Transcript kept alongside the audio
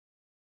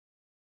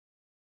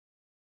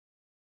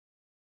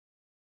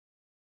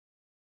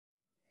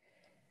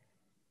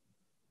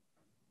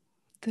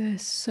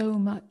There's so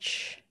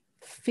much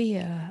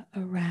fear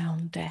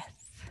around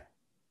death,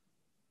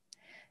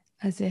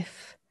 as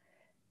if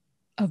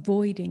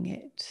avoiding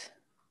it,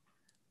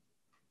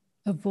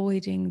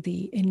 avoiding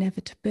the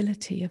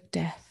inevitability of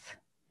death,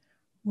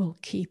 will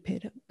keep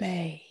it at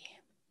bay.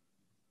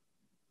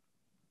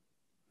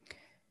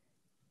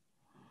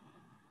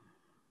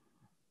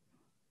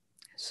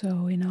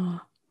 So in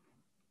our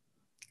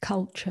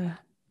culture,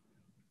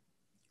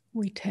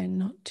 we tend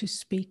not to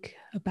speak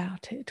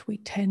about it. We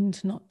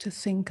tend not to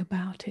think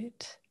about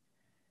it.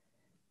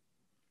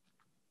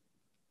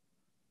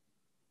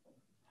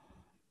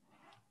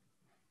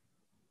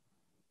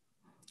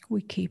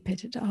 We keep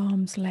it at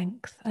arm's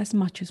length as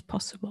much as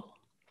possible.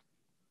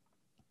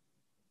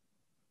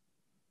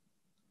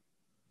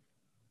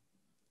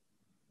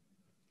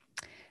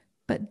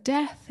 But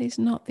death is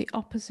not the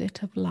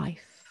opposite of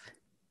life.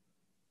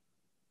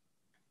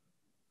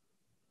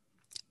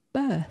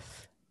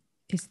 Birth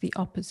is the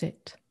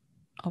opposite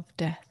of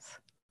death.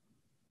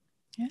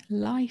 Yeah?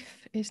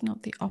 Life is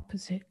not the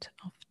opposite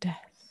of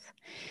death.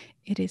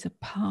 It is a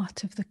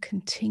part of the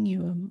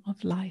continuum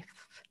of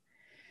life.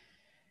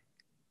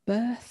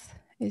 Birth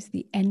is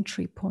the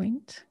entry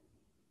point.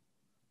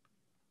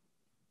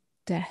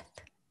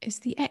 Death is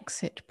the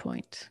exit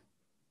point.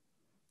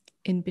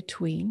 In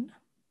between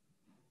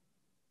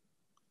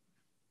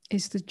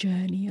is the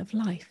journey of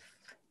life.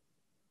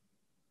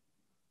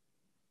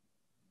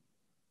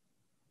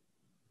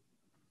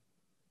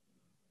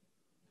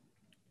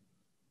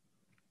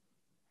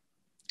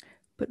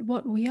 But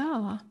what we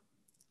are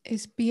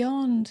is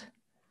beyond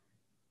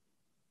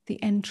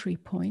the entry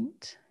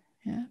point,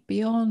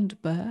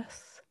 beyond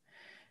birth,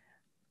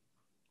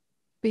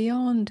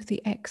 beyond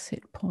the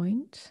exit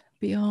point,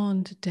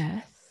 beyond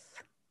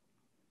death,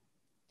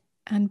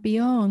 and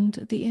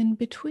beyond the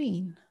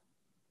in-between.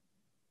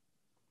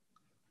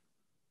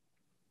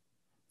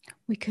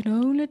 We can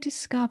only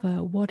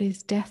discover what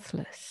is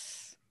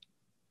deathless,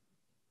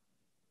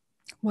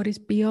 what is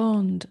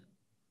beyond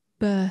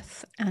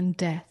birth and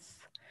death,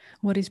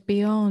 what is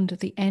beyond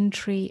the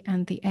entry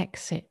and the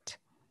exit.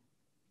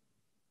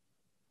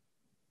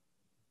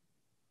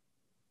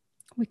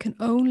 We can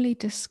only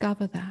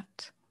discover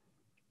that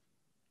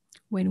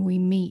when we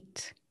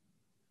meet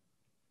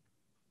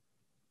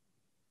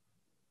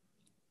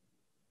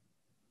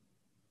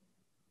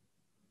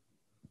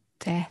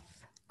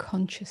death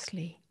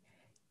consciously,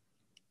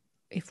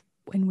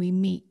 when we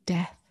meet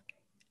death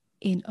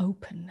in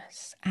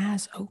openness,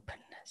 as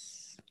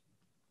openness.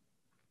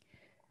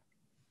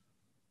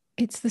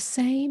 It's the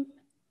same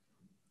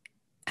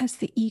as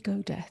the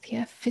ego death,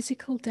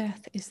 Physical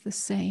death is the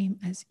same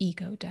as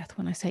ego death.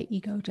 When I say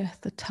ego death,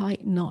 the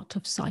tight knot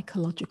of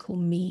psychological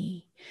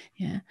me,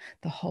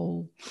 the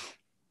whole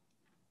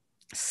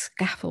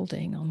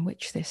scaffolding on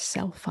which this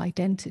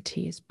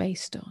self-identity is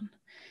based on,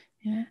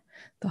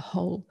 the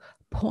whole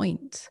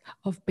point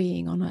of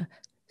being on a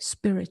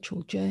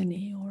spiritual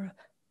journey or a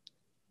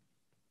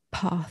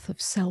path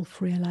of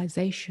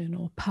self-realization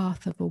or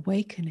path of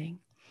awakening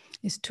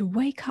is to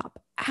wake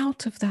up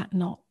out of that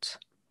knot,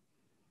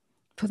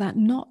 for that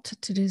knot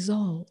to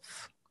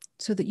dissolve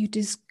so that you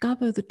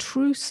discover the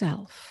true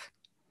self,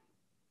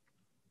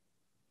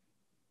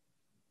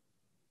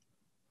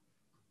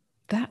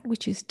 that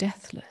which is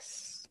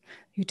deathless.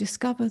 You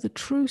discover the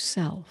true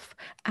self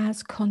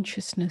as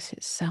consciousness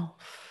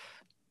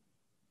itself.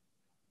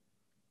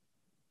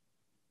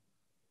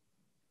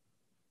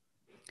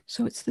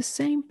 So it's the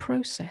same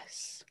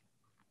process.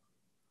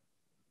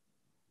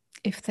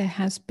 If there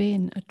has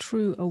been a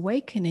true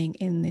awakening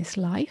in this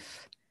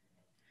life,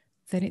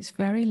 then it's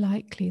very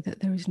likely that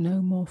there is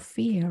no more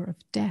fear of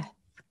death.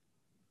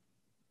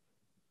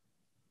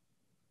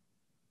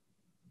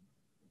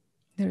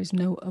 There is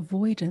no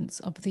avoidance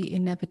of the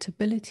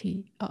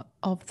inevitability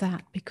of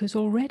that, because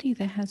already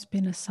there has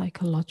been a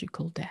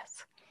psychological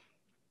death.